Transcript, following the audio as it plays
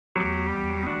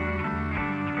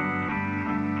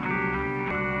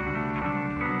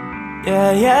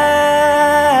Yeah, yeah.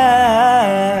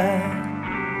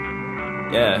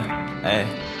 Yeah, hey.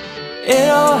 It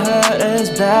don't hurt as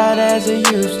bad as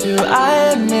it used to.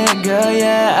 I admit, girl,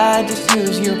 yeah, I just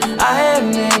use you. I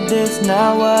admit this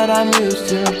not what I'm used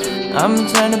to. I'm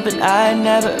turned up but I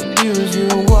never abuse you.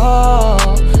 Whoa,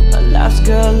 my last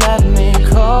girl left me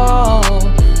cold,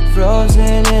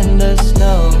 frozen in the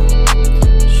snow.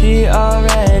 She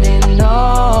already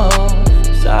knows.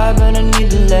 Sorry but I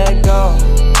need to let go.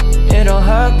 It don't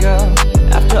hurt, girl.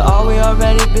 After all, we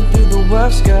already been through the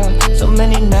worst, girl. So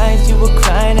many nights you were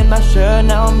crying in my shirt.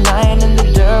 Now I'm lying in the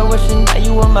dirt, wishing that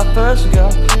you were my first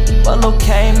girl. Well,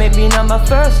 okay, maybe not my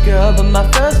first girl, but my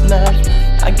first love.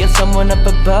 I guess someone up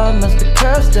above must have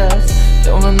cursed us.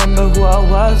 Don't remember who I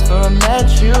was before I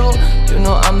met you. You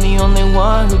know I'm the only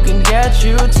one who can get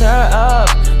you turned up,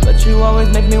 but you always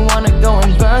make me wanna go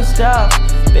and burn stuff.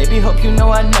 Baby, hope you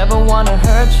know I never wanna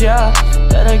hurt ya,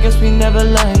 but I guess we never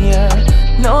learn, yeah.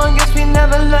 No, I guess we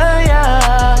never learn,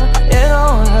 yeah. It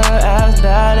don't hurt as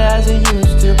bad as it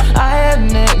used to. I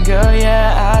admit, girl,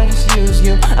 yeah, I just use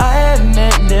you. I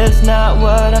admit this not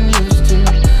what I'm used to.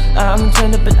 I'm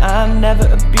turned up but I've never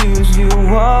abused you.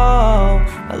 Whoa,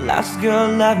 my last girl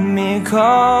left me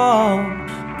cold,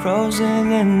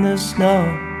 frozen in the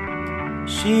snow.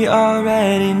 She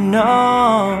already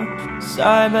knows.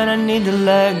 Sorry but I need to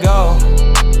let go.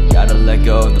 Gotta let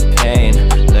go of the pain,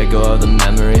 let go of the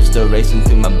memories still racing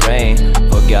through my brain.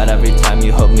 Forgot every time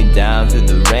you held me down through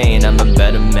the rain. I'm a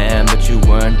better man but you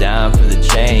weren't down for the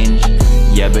change.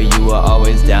 Yeah, but you were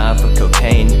always down for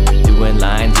cocaine, doing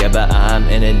lines, yeah, but I'm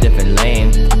in a different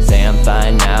lane. Say I'm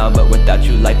fine now, but without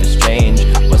you life is strange.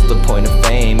 What's the point of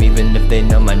fame, even if they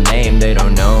know my name? They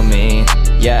don't know me.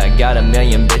 Yeah, I got a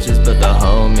million bitches, but the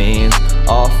homies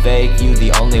all fake, you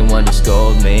the only one to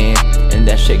scold me. And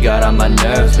that shit got on my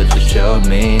nerves, but you showed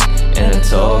me, and it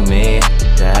told me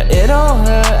that it don't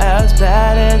hurt as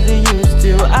bad as it used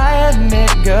to. I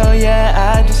admit, girl,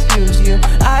 yeah, I just use you.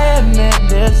 I admit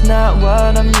this not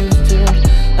what I'm used to.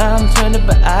 I'm turned up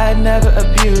but I'd never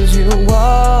abuse you.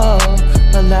 Whoa,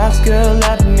 my last girl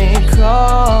left me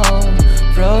cold,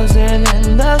 frozen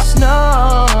in the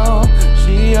snow.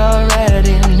 She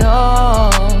already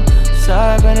knows.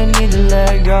 Sorry but I need to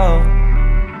let go.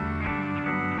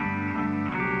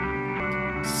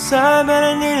 Sorry but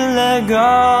I need to let go.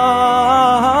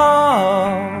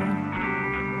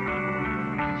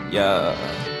 Yeah.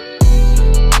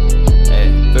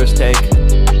 Hey, first take.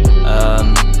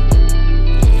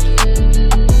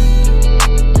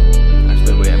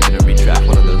 Actually, wait, I'm gonna retract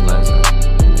one of those lines.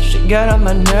 She got on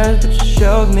my nerves, but she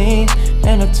showed me,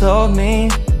 and it told me.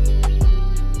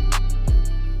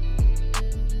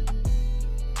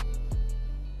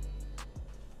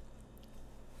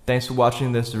 Thanks for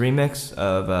watching this remix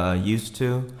of Used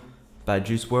To by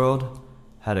WRLD.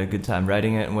 Had a good time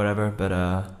writing it and whatever, but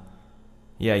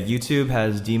yeah, YouTube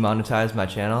has demonetized my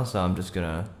channel, so I'm just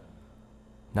gonna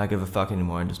not give a fuck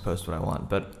anymore and just post what I want.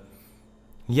 But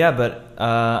yeah,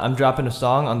 I'm dropping a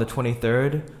song on the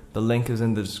 23rd. The link is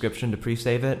in the description to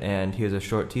pre-save it, and here's a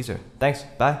short teaser. Thanks,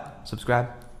 bye, subscribe.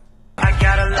 I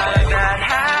got a lot that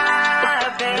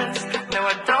happens, no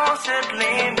I don't simply